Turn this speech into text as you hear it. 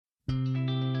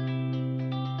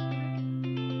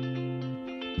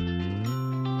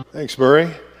Thanks, Murray.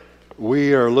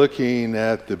 We are looking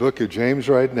at the book of James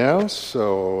right now,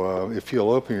 so if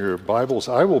you'll open your Bibles,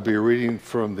 I will be reading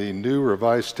from the New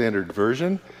Revised Standard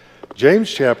Version,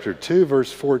 James chapter 2,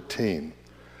 verse 14.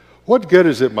 What good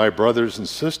is it, my brothers and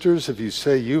sisters, if you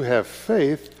say you have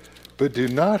faith, but do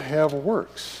not have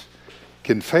works?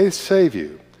 Can faith save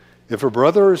you? If a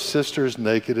brother or sister is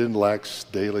naked and lacks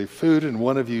daily food, and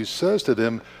one of you says to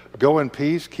them, go in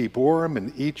peace, keep warm,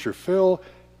 and eat your fill,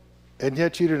 and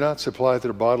yet you do not supply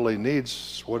their bodily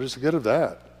needs, what is the good of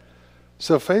that?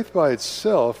 So faith by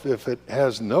itself, if it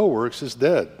has no works, is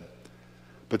dead.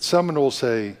 But someone will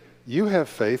say, you have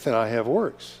faith and I have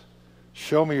works.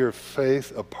 Show me your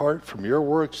faith apart from your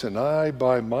works, and I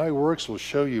by my works will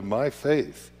show you my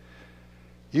faith.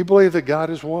 You believe that God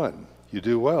is one. You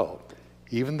do well.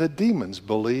 Even the demons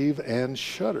believe and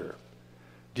shudder.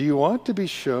 Do you want to be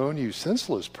shown, you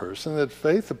senseless person, that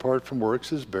faith apart from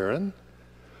works is barren?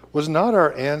 Was not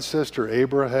our ancestor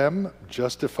Abraham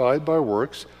justified by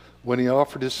works when he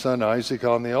offered his son Isaac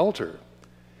on the altar?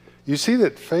 You see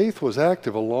that faith was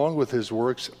active along with his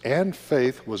works, and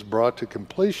faith was brought to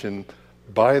completion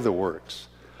by the works.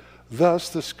 Thus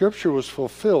the scripture was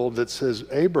fulfilled that says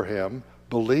Abraham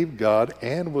believed God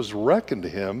and was reckoned to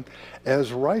him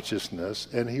as righteousness,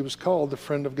 and he was called the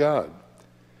friend of God.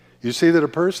 You see that a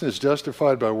person is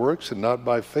justified by works and not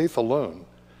by faith alone.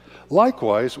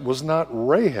 Likewise, was not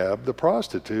Rahab the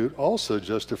prostitute also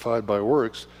justified by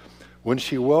works when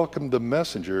she welcomed the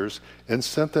messengers and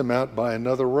sent them out by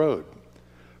another road?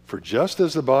 For just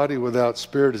as the body without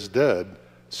spirit is dead,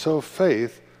 so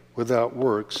faith without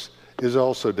works is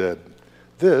also dead.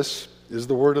 This is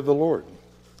the word of the Lord.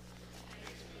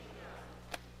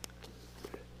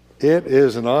 It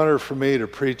is an honor for me to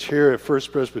preach here at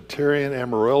First Presbyterian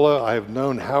Amarillo. I have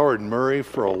known Howard Murray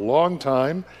for a long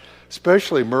time,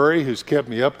 especially Murray, who's kept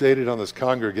me updated on this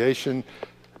congregation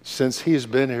since he's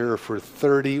been here for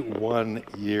 31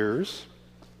 years.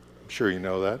 I'm sure you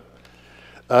know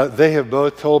that. They have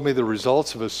both told me the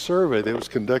results of a survey that was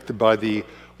conducted by the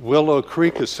Willow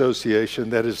Creek Association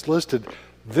that has listed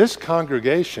this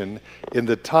congregation in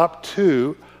the top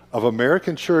 2 of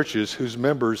American churches whose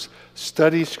members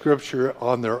study Scripture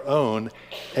on their own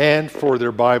and for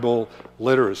their Bible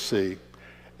literacy.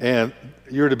 And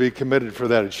you're to be committed for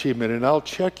that achievement. And I'll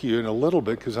check you in a little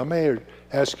bit because I may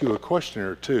ask you a question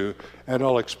or two, and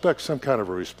I'll expect some kind of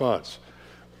a response.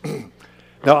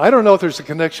 Now, I don't know if there's a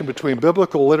connection between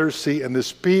biblical literacy and the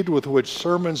speed with which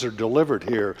sermons are delivered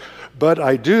here, but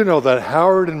I do know that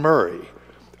Howard and Murray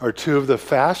are 2 of the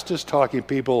fastest talking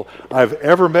people I've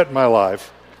ever met in my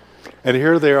life, and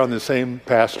here they are on the same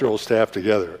pastoral staff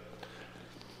together.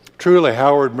 Truly,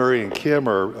 Howard, Murray, and Kim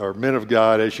are men of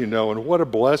God, as you know, and what a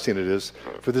blessing it is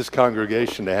for this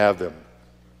congregation to have them.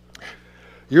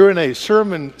 You're in a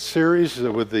sermon series in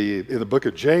the book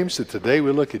of James, and today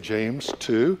we look at James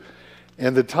 2,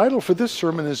 and the title for this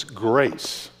sermon is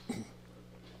Grace.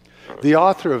 The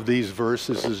author of these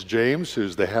verses is James,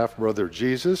 who's the half-brother of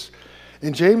Jesus,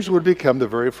 and James would become the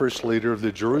very first leader of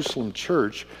the Jerusalem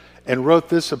church and wrote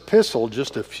this epistle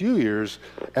just a few years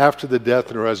after the death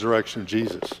and resurrection of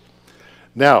Jesus.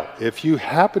 Now, if you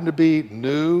happen to be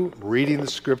new reading the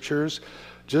scriptures,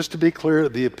 just to be clear,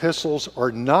 the epistles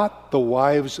are not the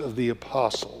wives of the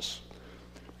apostles.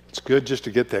 It's good just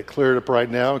to get that cleared up right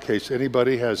now in case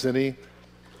anybody has any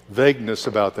vagueness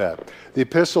about that. The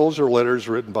epistles are letters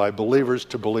written by believers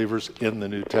to believers in the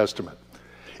New Testament.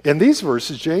 In these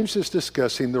verses, James is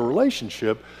discussing the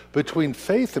relationship between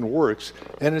faith and works,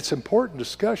 and it's an important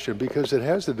discussion because it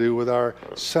has to do with our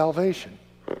salvation.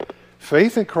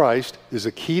 Faith in Christ is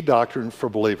a key doctrine for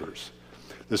believers.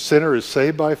 The sinner is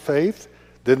saved by faith,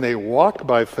 then they walk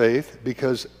by faith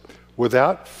because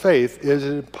without faith it is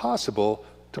impossible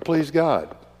to please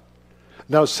God.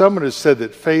 Now, someone has said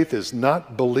that faith is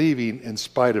not believing in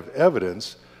spite of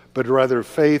evidence, but rather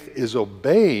faith is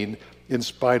obeying in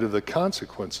spite of the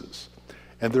consequences.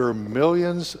 And there are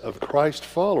millions of Christ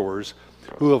followers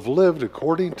who have lived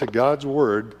according to God's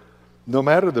word, no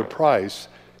matter the price,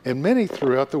 and many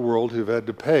throughout the world who've had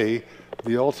to pay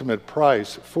the ultimate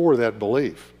price for that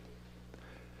belief.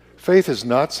 Faith is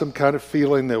not some kind of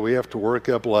feeling that we have to work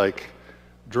up like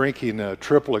drinking a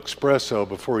triple espresso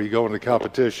before you go into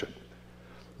competition.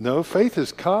 No, faith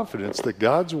is confidence that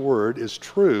God's word is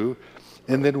true,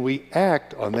 and then we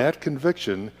act on that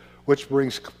conviction, which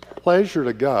brings pleasure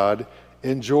to God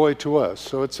and joy to us.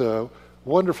 So it's a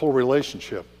wonderful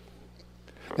relationship.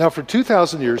 Now, for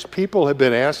 2,000 years, people have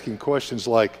been asking questions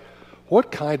like,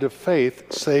 what kind of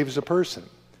faith saves a person?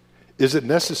 Is it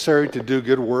necessary to do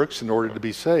good works in order to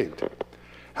be saved?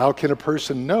 How can a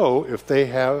person know if they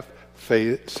have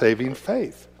saving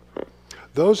faith?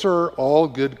 Those are all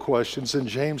good questions, and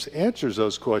James answers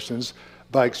those questions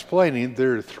by explaining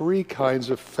there are three kinds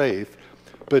of faith,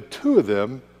 but two of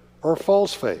them are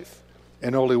false faith,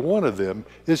 and only one of them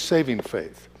is saving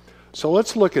faith. So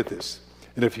let's look at this.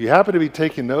 And if you happen to be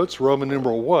taking notes, Roman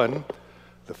numeral 1,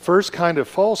 the first kind of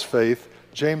false faith,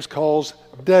 James calls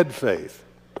dead faith.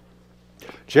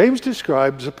 James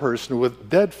describes a person with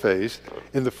dead faith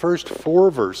in the first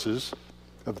 4 verses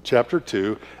of chapter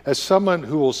 2 as someone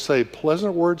who will say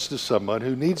pleasant words to someone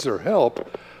who needs their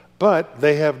help, but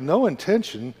they have no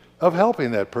intention of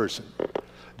helping that person.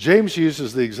 James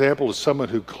uses the example of someone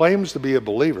who claims to be a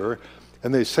believer,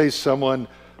 and they see someone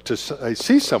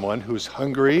who's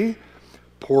hungry,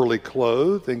 poorly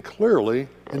clothed, and clearly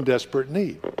in desperate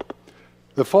need.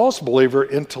 The false believer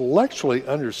intellectually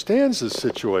understands the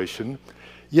situation,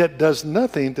 yet does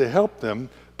nothing to help them,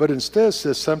 but instead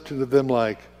says something to them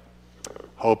like,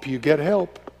 "Hope you get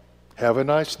help. Have a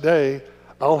nice day.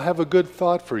 I'll have a good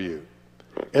thought for you."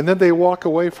 And then they walk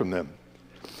away from them.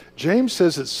 James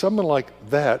says that someone like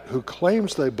that who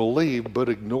claims they believe but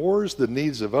ignores the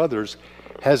needs of others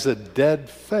has a dead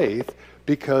faith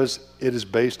because it is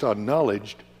based on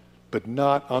knowledge but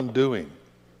not on doing.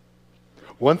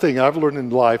 One thing I've learned in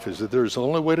life is that there's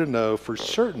only way to know for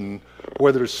certain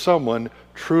whether someone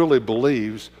truly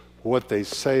believes what they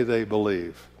say they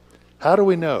believe. How do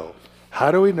we know?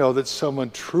 How do we know that someone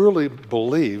truly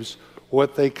believes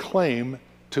what they claim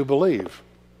to believe?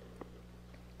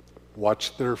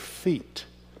 Watch their feet.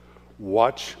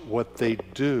 Watch what they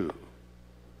do.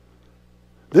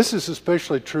 This is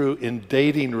especially true in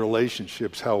dating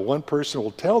relationships, how one person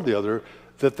will tell the other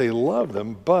that they love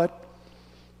them, but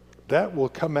that will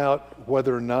come out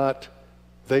whether or not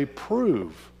they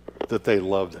prove that they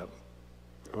love them.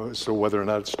 So whether or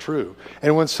not it's true.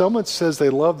 And when someone says they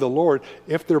love the Lord,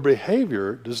 if their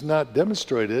behavior does not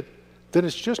demonstrate it, then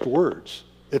it's just words.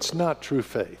 It's not true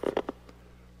faith.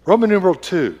 Roman numeral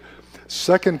 2,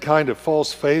 second kind of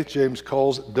false faith, James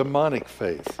calls demonic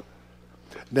faith.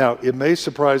 Now, it may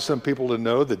surprise some people to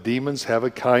know that demons have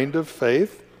a kind of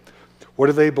faith. What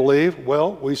do they believe?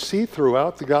 Well, we see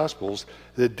throughout the Gospels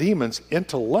that demons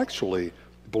intellectually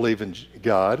believe in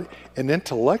God and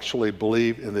intellectually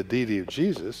believe in the deity of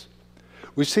Jesus.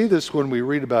 We see this when we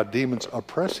read about demons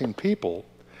oppressing people.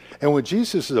 And when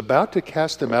Jesus is about to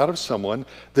cast them out of someone,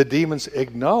 the demons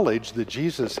acknowledge that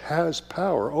Jesus has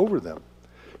power over them.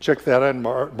 Check that out in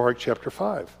Mark chapter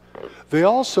 5. They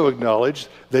also acknowledge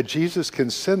that Jesus can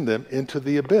send them into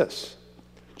the abyss.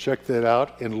 Check that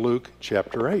out in Luke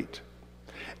chapter 8.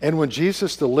 And when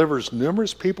Jesus delivers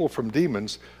numerous people from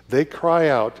demons, they cry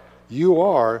out, "You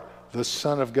are the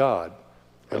Son of God."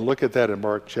 And look at that in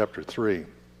Mark chapter 3.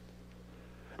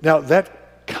 Now,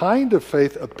 that kind of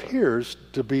faith appears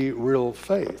to be real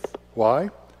faith. Why?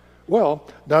 Well,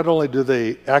 not only do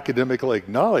they academically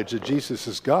acknowledge that Jesus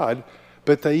is God,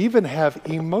 but they even have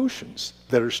emotions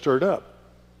that are stirred up.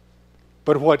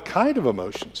 But what kind of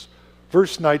emotions?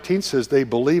 Verse 19 says they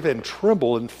believe and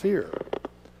tremble in fear.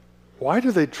 Why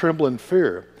do they tremble in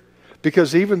fear?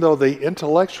 Because even though they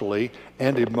intellectually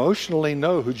and emotionally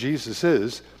know who Jesus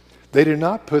is, they do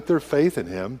not put their faith in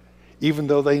him, even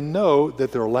though they know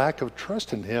that their lack of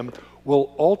trust in him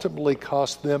will ultimately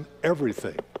cost them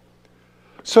everything.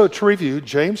 So to review,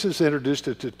 James has introduced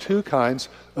it to two kinds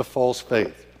of false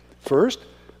faith. First,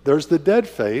 there's the dead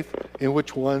faith in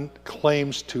which one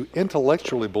claims to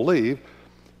intellectually believe,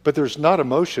 but there's not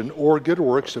emotion or good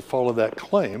works to follow that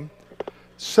claim.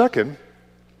 Second,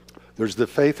 there's the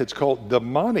faith that's called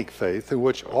demonic faith, in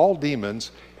which all demons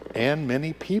and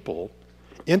many people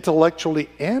intellectually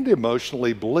and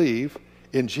emotionally believe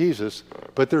in Jesus,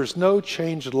 but there's no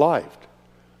changed life.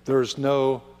 There's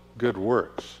no good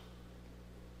works.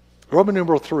 Roman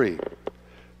numeral 3.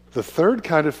 The third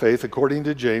kind of faith, according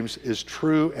to James, is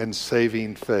true and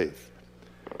saving faith.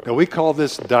 Now, we call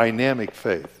this dynamic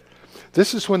faith.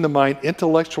 This is when the mind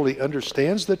intellectually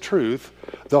understands the truth,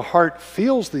 the heart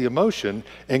feels the emotion,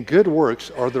 and good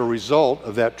works are the result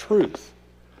of that truth.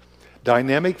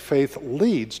 Dynamic faith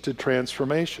leads to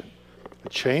transformation, a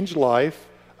changed life,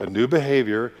 a new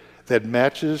behavior that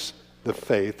matches the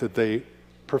faith that they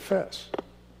profess.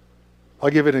 I'll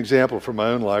give an example from my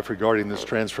own life regarding this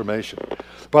transformation.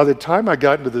 By the time I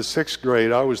got into the 6th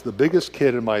grade, I was the biggest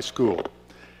kid in my school.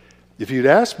 If you'd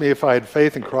asked me if I had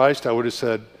faith in Christ, I would have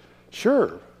said,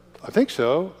 "Sure, I think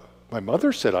so. My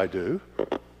mother said I do."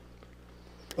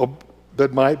 Oh,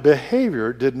 but my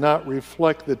behavior did not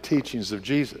reflect the teachings of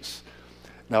Jesus.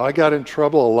 Now, I got in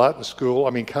trouble a lot in school. I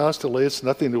mean, constantly. It's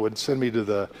nothing that would send me to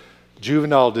the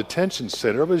juvenile detention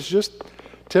center. It was just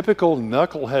typical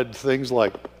knucklehead things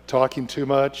like talking too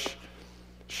much,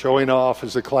 showing off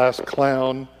as a class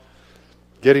clown,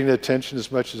 getting attention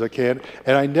as much as I can.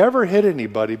 And I never hit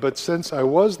anybody, but since I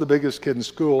was the biggest kid in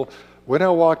school, when I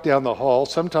walked down the hall,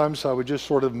 sometimes I would just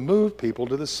sort of move people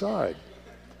to the side.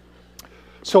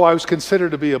 So I was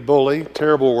considered to be a bully,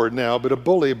 terrible word now, but a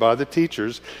bully by the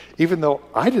teachers, even though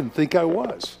I didn't think I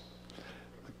was.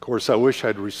 Of course, I wish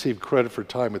I'd received credit for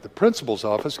time at the principal's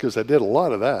office because I did a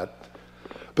lot of that.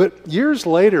 But years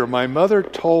later, my mother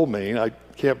told me, I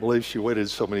can't believe she waited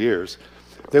so many years,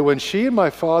 that when she and my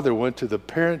father went to the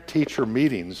parent-teacher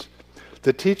meetings,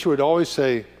 the teacher would always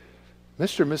say,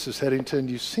 "Mr. and Mrs. Headington,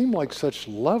 you seem like such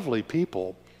lovely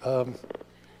people.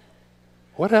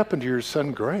 What happened to your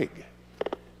son, Greg?"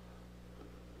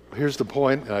 Here's the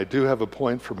point, and I do have a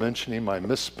point for mentioning my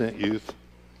misspent youth.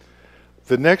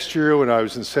 The next year when I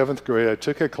was in 7th grade, I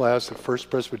took a class at First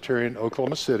Presbyterian,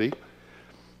 Oklahoma City,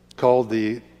 called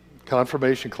the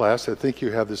confirmation class. I think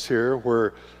you have this here,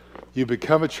 where you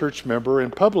become a church member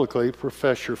and publicly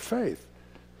profess your faith.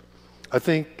 I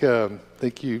think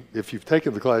you, if you've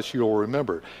taken the class, you'll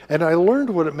remember. And I learned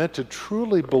what it meant to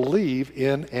truly believe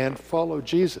in and follow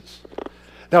Jesus.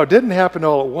 Now, it didn't happen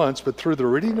all at once, but through the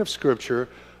reading of Scripture,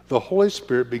 the Holy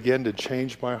Spirit began to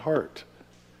change my heart.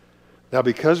 Now,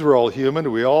 because we're all human,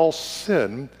 we all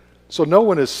sin, so no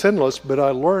one is sinless, but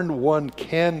I learned one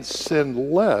can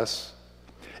sin less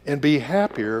and be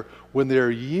happier when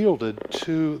they're yielded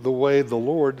to the way the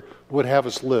Lord would have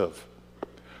us live.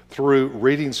 Through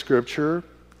reading Scripture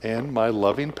and my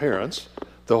loving parents,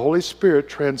 the Holy Spirit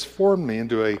transformed me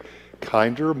into a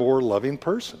kinder, more loving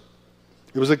person.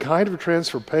 It was a kind of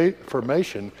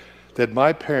transformation that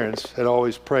my parents had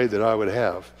always prayed that I would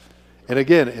have. And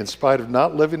again, in spite of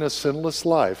not living a sinless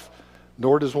life,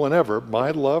 nor does one ever,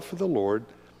 my love for the Lord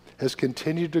has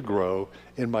continued to grow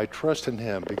in my trust in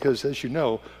Him. Because as you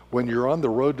know, when you're on the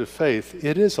road to faith,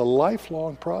 it is a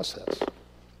lifelong process.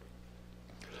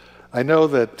 I know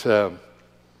that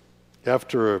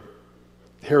after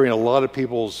hearing a lot of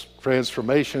people's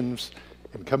transformations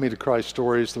and coming to Christ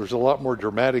stories, there's a lot more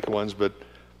dramatic ones, but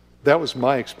that was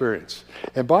my experience.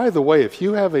 And by the way, if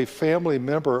you have a family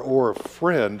member or a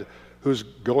friend who's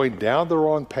going down the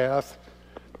wrong path,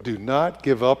 do not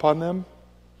give up on them.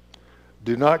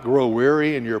 Do not grow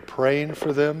weary in your praying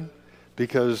for them,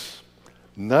 because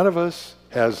none of us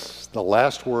has the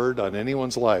last word on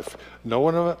anyone's life. None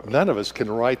of us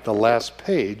can write the last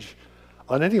page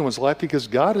on anyone's life, because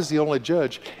God is the only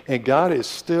judge, and God is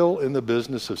still in the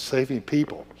business of saving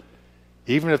people.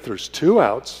 Even if there's 2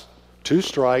 outs, 2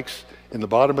 strikes in the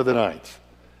bottom of the 9th.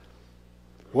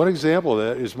 One example of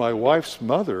that is my wife's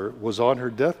mother was on her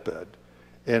deathbed,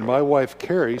 and my wife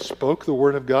Carrie spoke the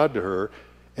word of God to her,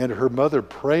 and her mother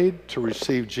prayed to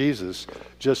receive Jesus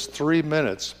just 3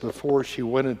 minutes before she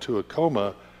went into a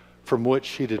coma from which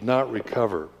she did not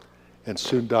recover and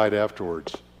soon died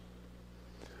afterwards.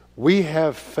 We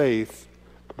have faith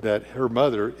that her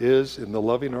mother is in the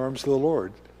loving arms of the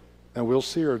Lord, and we'll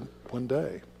see her one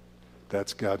day.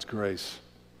 That's God's grace.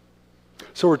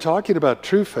 So we're talking about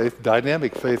true faith,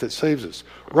 dynamic faith that saves us.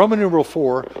 Roman numeral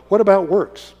 4, what about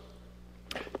works?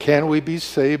 Can we be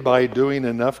saved by doing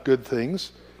enough good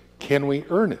things? Can we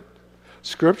earn it?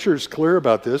 Scripture is clear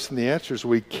about this, and the answer is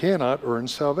we cannot earn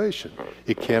salvation.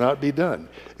 It cannot be done.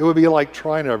 It would be like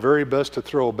trying our very best to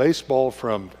throw a baseball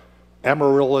from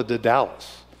Amarillo to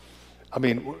Dallas. I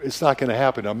mean, it's not going to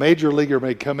happen. A major leaguer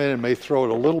may come in and may throw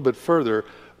it a little bit further,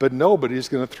 but nobody's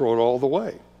going to throw it all the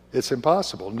way. It's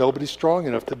impossible. Nobody's strong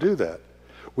enough to do that.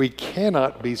 We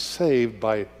cannot be saved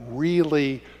by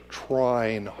really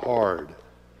trying hard.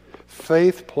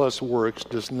 Faith plus works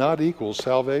does not equal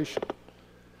salvation.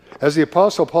 As the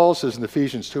Apostle Paul says in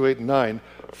Ephesians 2:8 and 9,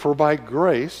 for by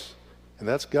grace, and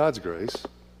that's God's grace,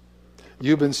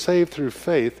 you've been saved through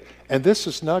faith, and this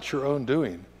is not your own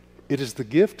doing. It is the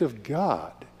gift of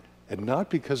God, and not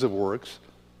because of works,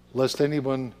 lest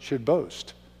anyone should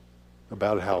boast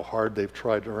about how hard they've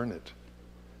tried to earn it.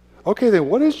 Okay, then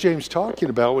what is James talking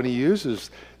about when he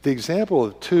uses the example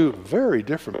of 2 very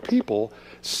different people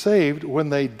saved when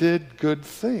they did good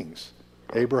things?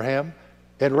 Abraham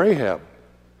and Rahab.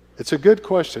 It's a good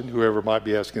question, whoever might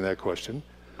be asking that question.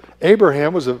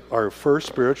 Abraham was our first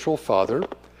spiritual father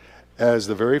as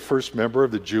the very first member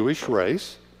of the Jewish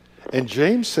race. And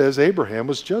James says Abraham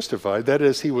was justified. That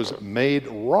is, he was made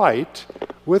right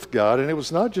with God, and it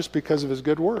was not just because of his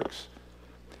good works.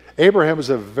 Abraham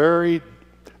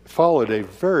followed a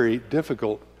very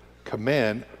difficult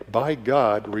command by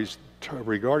God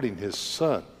regarding his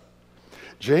son.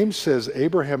 James says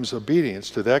Abraham's obedience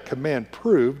to that command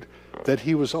proved that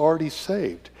he was already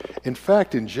saved. In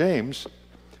fact, in James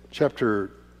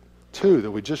chapter 2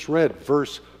 that we just read,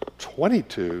 verse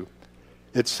 22,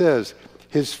 It says,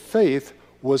 his faith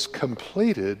was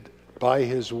completed by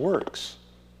his works.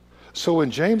 So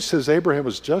when James says Abraham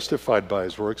was justified by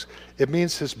his works, it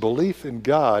means his belief in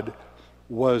God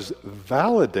was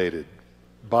validated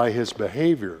by his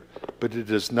behavior, but it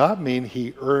does not mean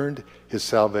he earned his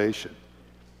salvation.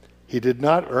 He did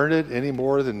not earn it any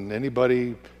more than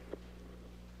anybody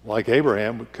like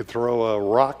Abraham could throw a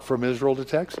rock from Israel to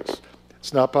Texas.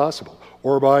 It's not possible.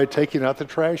 Or by taking out the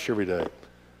trash every day,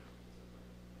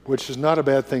 which is not a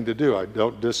bad thing to do. I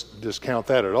don't discount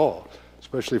that at all.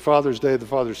 Especially Father's Day, the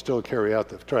fathers still carry out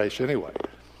the trash anyway.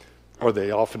 Or they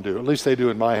often do. At least they do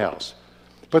in my house.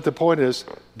 But the point is,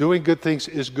 doing good things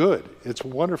is good. It's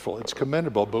wonderful. It's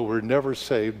commendable, but we're never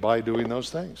saved by doing those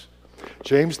things.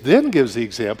 James then gives the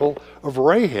example of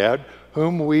Rahab,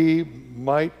 whom we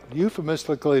might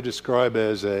euphemistically describe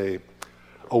as a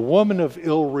woman of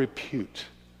ill repute.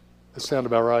 That sound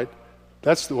about right?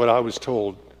 That's what I was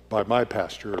told by my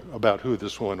pastor about who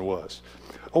this woman was.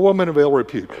 A woman of ill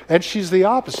repute. And she's the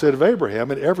opposite of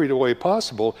Abraham in every way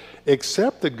possible,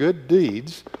 except the good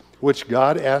deeds which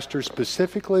God asked her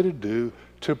specifically to do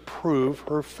to prove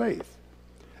her faith.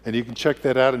 And you can check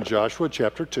that out in Joshua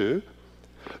chapter 2.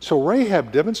 So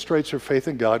Rahab demonstrates her faith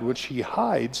in God when she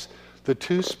hides the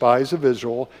two spies of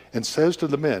Israel and says to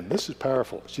the men, this is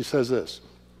powerful, she says this,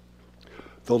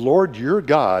 the Lord your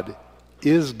God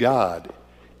is God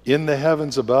in the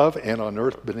heavens above and on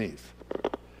earth beneath.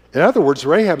 In other words,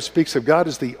 Rahab speaks of God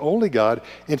as the only God,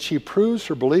 and she proves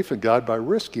her belief in God by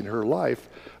risking her life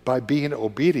by being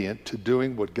obedient to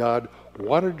doing what God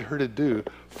wanted her to do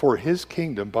for his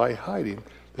kingdom by hiding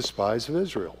the spies of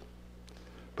Israel.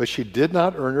 But she did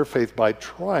not earn her faith by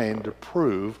trying to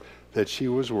prove that she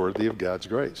was worthy of God's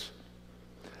grace.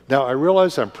 Now, I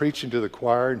realize I'm preaching to the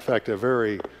choir, in fact, a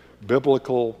very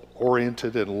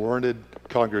biblical-oriented and learned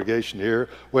congregation here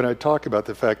when I talk about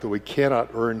the fact that we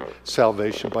cannot earn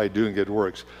salvation by doing good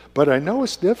works. But I know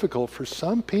it's difficult for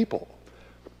some people,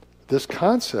 this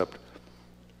concept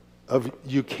of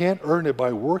you can't earn it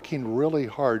by working really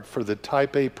hard for the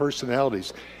type A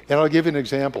personalities. And I'll give you an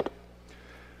example.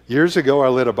 Years ago, I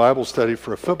led a Bible study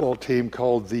for a football team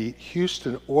called the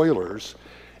Houston Oilers,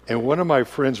 and one of my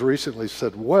friends recently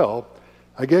said, well,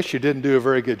 I guess you didn't do a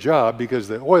very good job because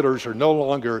the Oilers are no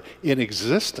longer in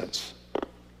existence.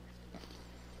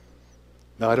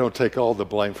 Now, I don't take all the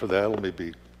blame for that. Let me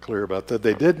be clear about that.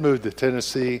 They did move to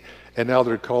Tennessee, and now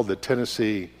they're called the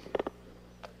Tennessee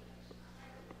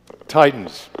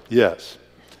Titans. Yes.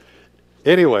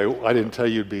 Anyway, I didn't tell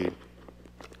you you'd be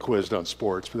quizzed on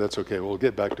sports, but that's okay. We'll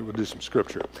get back to we'll do some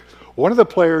scripture. One of the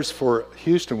players for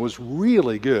Houston was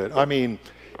really good. I mean,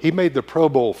 he made the Pro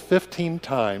Bowl 15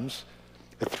 times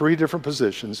at 3 different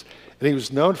positions, and he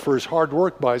was known for his hard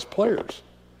work by his players.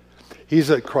 He's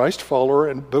a Christ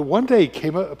follower, but one day he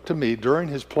came up to me during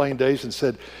his playing days and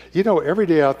said, you know, every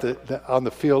day out on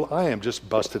the field, I am just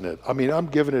busting it. I mean, I'm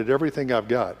giving it everything I've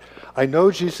got. I know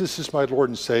Jesus is my Lord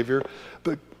and Savior,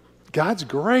 but God's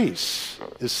grace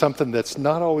is something that's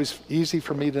not always easy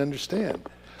for me to understand.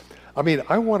 I mean,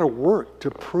 I want to work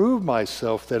to prove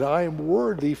myself that I am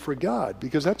worthy for God,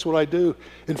 because that's what I do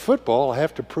in football. I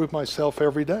have to prove myself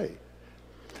every day.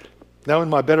 Now, in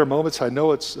my better moments, I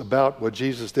know it's about what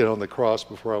Jesus did on the cross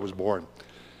before I was born.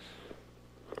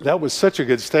 That was such a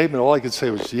good statement. All I could say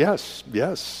was, yes,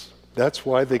 yes. That's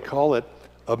why they call it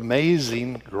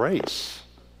amazing grace.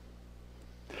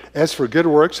 As for good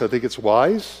works, I think it's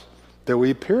wise that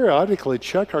we periodically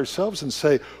check ourselves and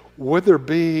say, would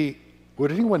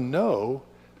anyone know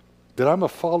that I'm a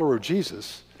follower of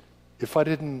Jesus if I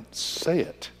didn't say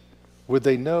it? Would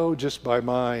they know just by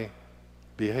my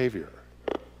behavior?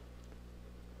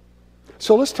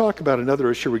 So let's talk about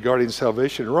another issue regarding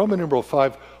salvation. In Roman numeral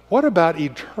 5, what about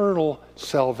eternal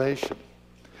salvation?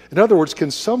 In other words,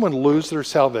 can someone lose their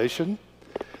salvation?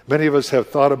 Many of us have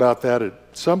thought about that at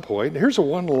some point. Here's a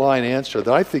one-line answer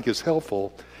that I think is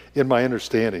helpful in my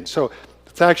understanding. So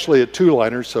it's actually a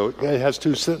 2-liner, so it has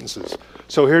 2 sentences.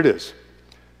 So here it is.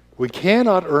 We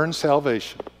cannot earn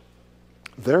salvation.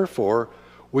 Therefore,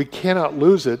 we cannot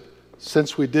lose it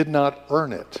since we did not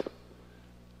earn it.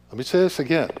 Let me say this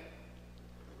again.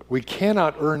 We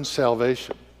cannot earn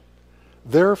salvation.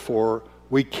 Therefore,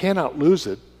 we cannot lose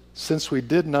it since we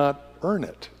did not earn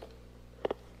it.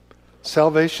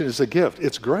 Salvation is a gift.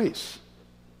 It's grace.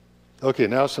 Okay,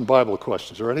 now some Bible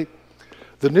questions. Ready?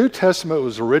 The New Testament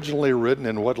was originally written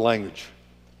in what language?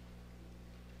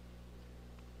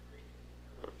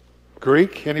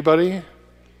 Greek? Anybody?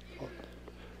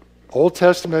 Old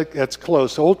Testament, that's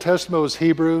close. Old Testament was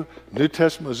Hebrew. New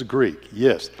Testament was Greek.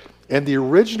 Yes. And the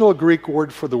original Greek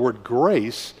word for the word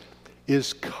grace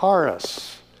is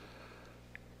charis.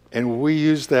 And we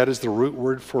use that as the root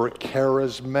word for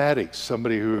charismatic.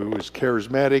 Somebody who is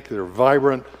charismatic, they're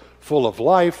vibrant, full of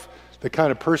life, the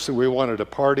kind of person we want at a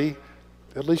party,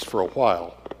 at least for a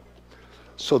while.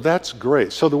 So that's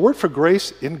grace. So the word for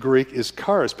grace in Greek is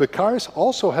charis, but charis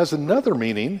also has another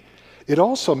meaning. It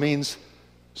also means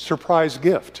surprise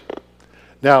gift.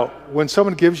 Now, when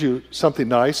someone gives you something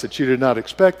nice that you did not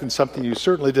expect and something you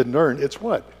certainly didn't earn, it's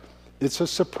what? It's a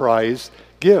surprise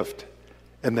gift.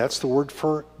 And that's the word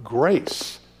for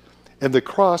grace. And the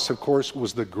cross, of course,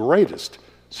 was the greatest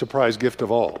surprise gift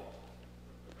of all.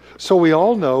 So we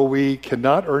all know we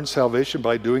cannot earn salvation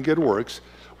by doing good works.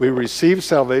 We receive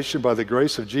salvation by the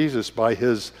grace of Jesus, by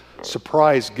his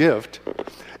surprise gift.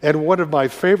 And one of my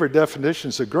favorite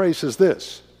definitions of grace is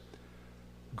this: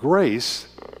 grace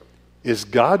is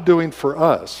God doing for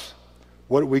us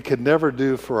what we could never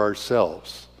do for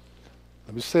ourselves.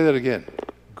 Let me say that again.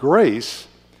 Grace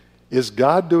is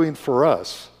God doing for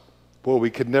us what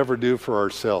we could never do for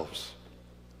ourselves.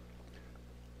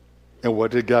 And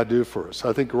what did God do for us?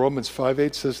 I think Romans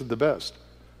 5:8 says it the best.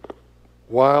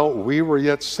 While we were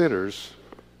yet sinners,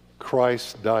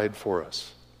 Christ died for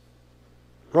us.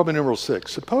 Roman numeral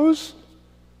 6. Suppose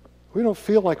we don't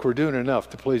feel like we're doing enough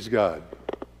to please God.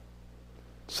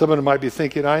 Someone might be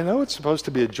thinking, I know it's supposed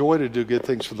to be a joy to do good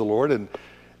things for the Lord, and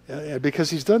because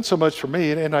he's done so much for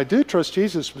me, and I do trust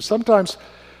Jesus, but sometimes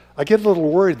I get a little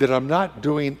worried that I'm not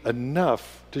doing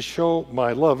enough to show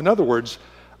my love. In other words,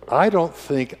 I don't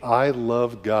think I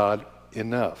love God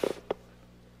enough.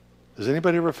 Has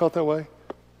anybody ever felt that way?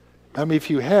 I mean, if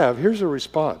you have, here's a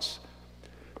response.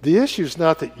 The issue is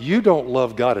not that you don't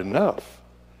love God enough.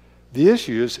 The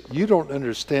issue is you don't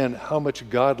understand how much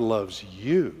God loves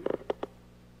you.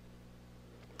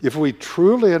 If we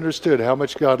truly understood how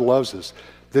much God loves us,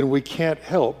 then we can't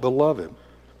help but love him.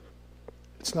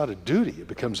 It's not a duty, it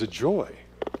becomes a joy.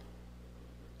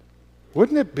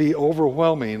 Wouldn't you be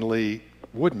overwhelmingly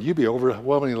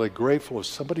grateful if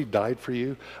somebody died for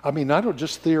you? I mean, not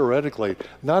just theoretically,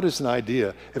 not as an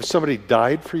idea. If somebody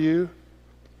died for you,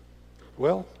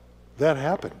 well, that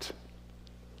happened.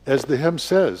 As the hymn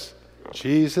says,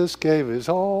 Jesus gave his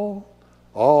all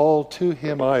to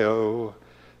him I owe.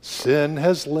 Sin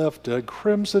has left a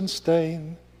crimson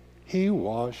stain. He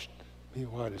washed me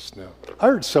white as snow. I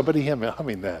heard somebody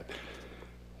humming that.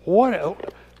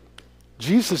 What?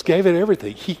 Jesus gave it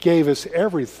everything. He gave us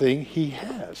everything he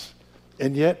has.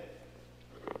 And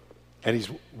he's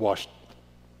washed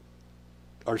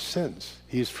our sins.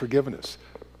 He's forgiven us.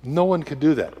 No one could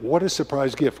do that. What a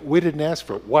surprise gift. We didn't ask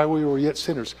for it. While we were yet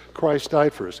sinners, Christ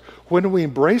died for us. When we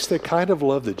embrace the kind of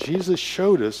love that Jesus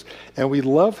showed us and we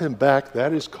love him back,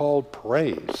 that is called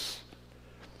praise.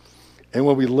 And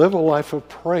when we live a life of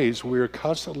praise, we are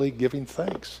constantly giving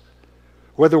thanks.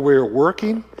 Whether we're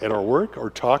working at our work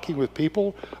or talking with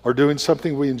people or doing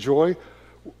something we enjoy,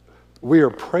 we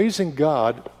are praising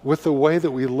God with the way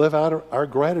that we live out our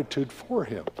gratitude for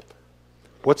him.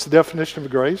 What's the definition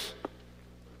of grace?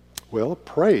 Well,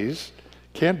 praise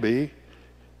can be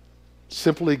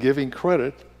simply giving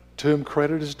credit to whom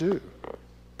credit is due.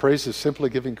 Praise is simply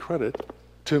giving credit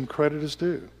to whom credit is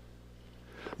due.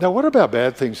 Now, what about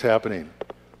bad things happening?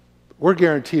 We're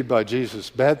guaranteed by Jesus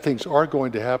bad things are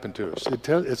going to happen to us.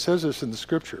 It says this in the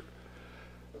scripture.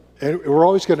 And we're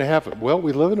always going to happen. Well,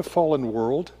 we live in a fallen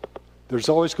world. There's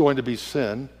always going to be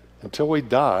sin until we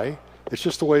die. It's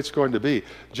just the way it's going to be.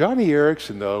 Joni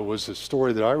Eareckson, though, was a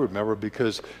story that I remember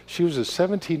because she was a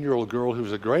 17-year-old girl who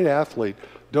was a great athlete,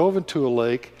 dove into a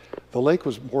lake. The lake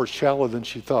was more shallow than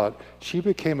she thought. She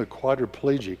became a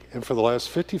quadriplegic, and for the last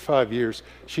 55 years,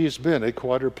 she has been a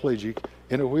quadriplegic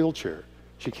in a wheelchair.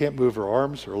 She can't move her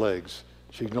arms or legs.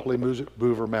 She can only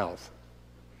move her mouth.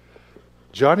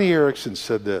 Joni Eareckson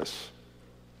said this: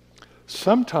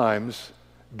 sometimes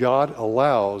God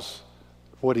allows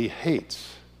what he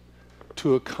hates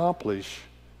to accomplish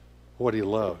what he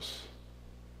loves.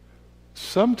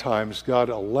 Sometimes God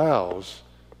allows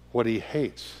what he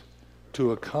hates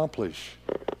to accomplish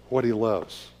what he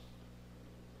loves.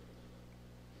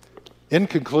 In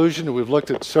conclusion, we've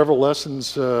looked at several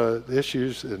lessons,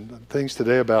 issues, and things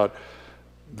today about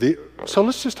so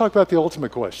let's just talk about the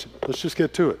ultimate question. Let's just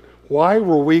get to it. Why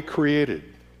were we created?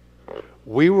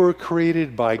 We were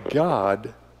created by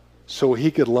God so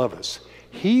he could love us.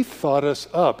 He thought us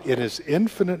up in his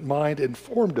infinite mind and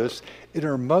formed us in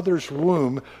our mother's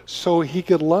womb so he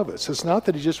could love us. It's not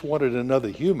that he just wanted another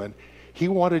human. He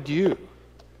wanted you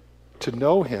to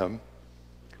know him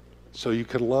so you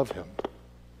could love him.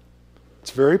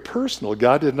 It's very personal.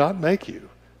 God did not make you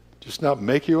just not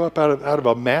make you up out of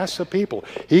a mass of people.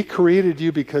 He created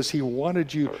you because he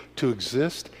wanted you to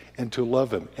exist and to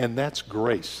love him. And that's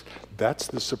grace. That's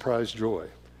the surprise joy.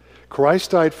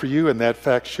 Christ died for you, and that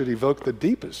fact should evoke the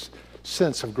deepest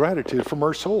sense of gratitude from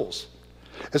our souls.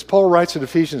 As Paul writes in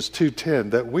Ephesians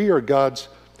 2:10, that we are God's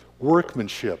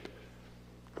workmanship.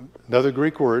 Another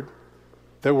Greek word,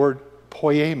 that word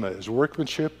poema is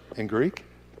workmanship in Greek.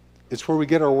 It's where we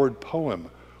get our word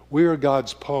poem. We are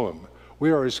God's poem.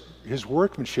 We are his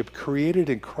workmanship created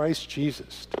in Christ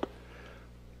Jesus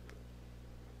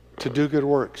to do good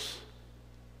works,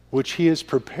 which he has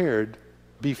prepared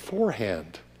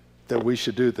beforehand that we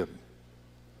should do them.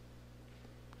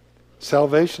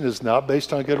 Salvation is not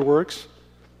based on good works,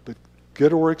 but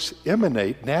good works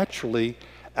emanate naturally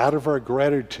out of our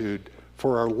gratitude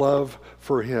for our love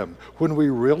for him. When we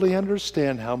really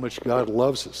understand how much God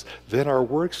loves us, then our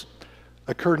works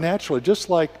occur naturally, just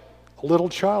like a little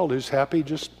child who's happy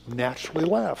just naturally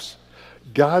laughs.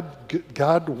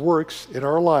 God works in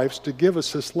our lives to give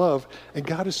us this love, and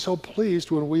God is so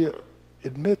pleased when we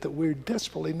admit that we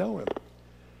desperately know him,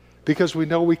 because we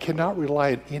know we cannot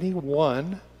rely on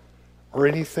anyone or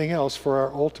anything else for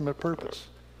our ultimate purpose.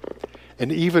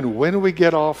 And even when we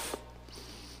get off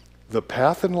the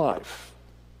path in life,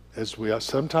 as we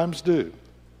sometimes do,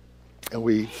 and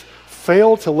we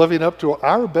fail to living up to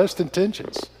our best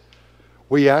intentions,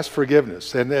 we ask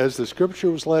forgiveness. And as the scripture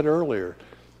was read earlier,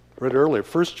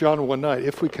 1 John 1:9,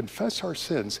 if we confess our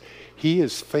sins, he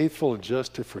is faithful and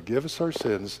just to forgive us our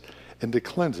sins and to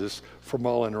cleanse us from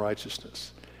all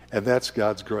unrighteousness. And that's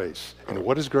God's grace. And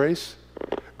what is grace?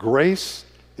 Grace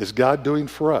is God doing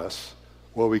for us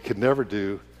what we could never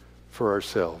do for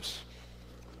ourselves.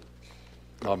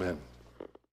 Amen.